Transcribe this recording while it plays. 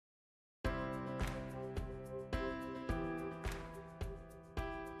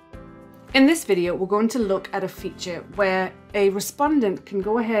In this video, we're going to look at a feature where a respondent can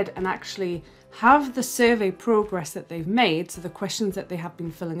go ahead and actually have the survey progress that they've made, so the questions that they have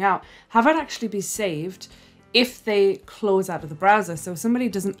been filling out, have it actually be saved if they close out of the browser. So if somebody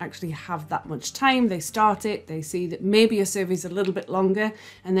doesn't actually have that much time, they start it, they see that maybe a survey is a little bit longer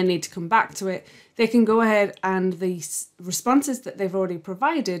and they need to come back to it, they can go ahead and the responses that they've already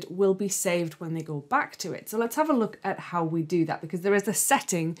provided will be saved when they go back to it. So let's have a look at how we do that, because there is a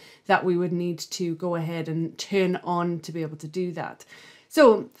setting that we would need to go ahead and turn on to be able to do that.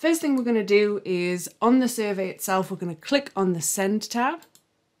 So first thing we're going to do is on the survey itself, we're going to click on the Send tab.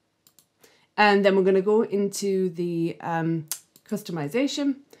 And then we're going to go into the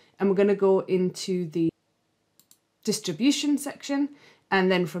customization, and we're going to go into the distribution section.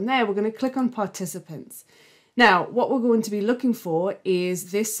 And then from there, we're going to click on participants. Now, what we're going to be looking for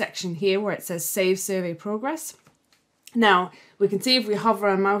is this section here where it says Save Survey Progress. Now, we can see if we hover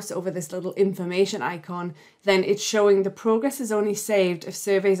our mouse over this little information icon, then it's showing the progress is only saved if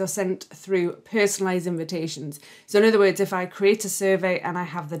surveys are sent through personalized invitations. So in other words, if I create a survey and I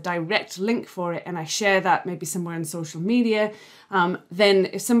have the direct link for it and I share that maybe somewhere on social media, then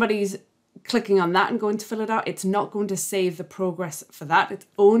if somebody's clicking on that and going to fill it out, it's not going to save the progress for that. It's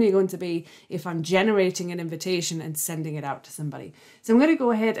only going to be if I'm generating an invitation and sending it out to somebody. So I'm going to go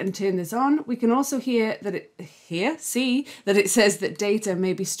ahead and turn this on. We can also see that it says that data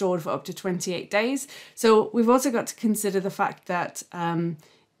may be stored for up to 28 days. So we've also got to consider the fact that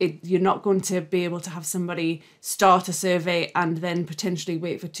you're not going to be able to have somebody start a survey and then potentially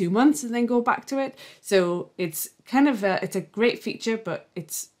wait for 2 months and then go back to it. So it's kind of it's a great feature, but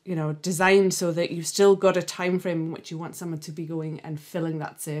it's designed so that you've still got a time frame in which you want someone to be going and filling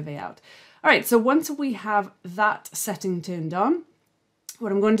that survey out. All right, so once we have that setting turned on,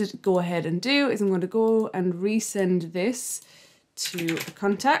 what I'm going to go ahead and do is I'm going to go and resend this to a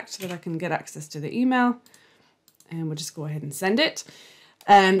contact so that I can get access to the email, and we'll just go ahead and send it.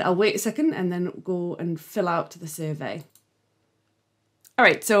 And I'll wait a second and then go and fill out the survey. All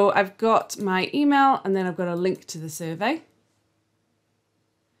right, so I've got my email and then I've got a link to the survey.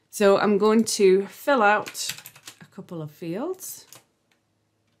 So I'm going to fill out a couple of fields.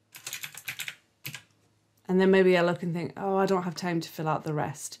 And then maybe I look and think, oh, I don't have time to fill out the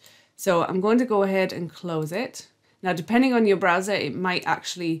rest. So I'm going to go ahead and close it. Now, depending on your browser, it might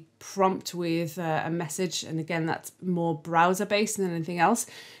actually prompt with a message. And again, that's more browser based than anything else.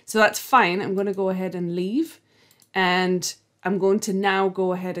 So that's fine. I'm going to go ahead and leave. And I'm going to now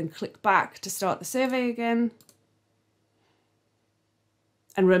go ahead and click back to start the survey again.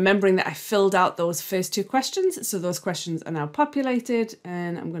 And remembering that I filled out those first two questions. So those questions are now populated.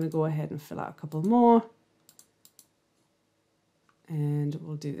 And I'm going to go ahead and fill out a couple more. And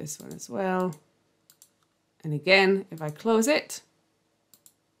we'll do this one as well. And again, if I close it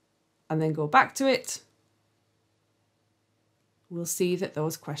and then go back to it, we'll see that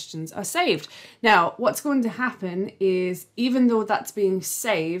those questions are saved. Now, what's going to happen is, even though that's being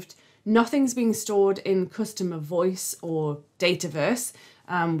saved, nothing's being stored in customer voice or Dataverse,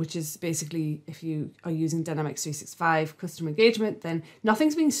 which is basically, if you are using Dynamics 365 customer engagement, then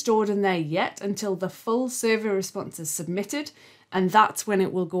nothing's being stored in there yet until the full survey response is submitted. And that's when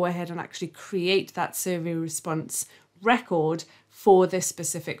it will go ahead and actually create that survey response record for this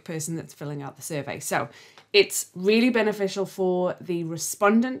specific person that's filling out the survey. So it's really beneficial for the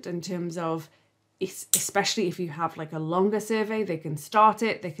respondent in terms of, especially if you have like a longer survey, they can start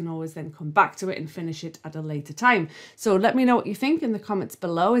it, they can always then come back to it and finish it at a later time. So let me know what you think in the comments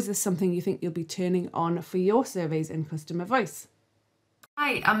below. Is this something you think you'll be turning on for your surveys in customer voice?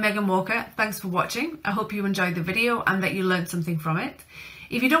 Hi, I'm Megan Walker. Thanks for watching. I hope you enjoyed the video and that you learned something from it.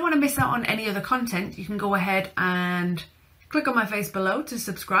 If you don't want to miss out on any other content, you can go ahead and click on my face below to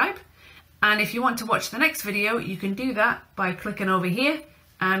subscribe. And if you want to watch the next video, you can do that by clicking over here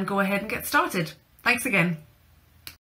and go ahead and get started. Thanks again.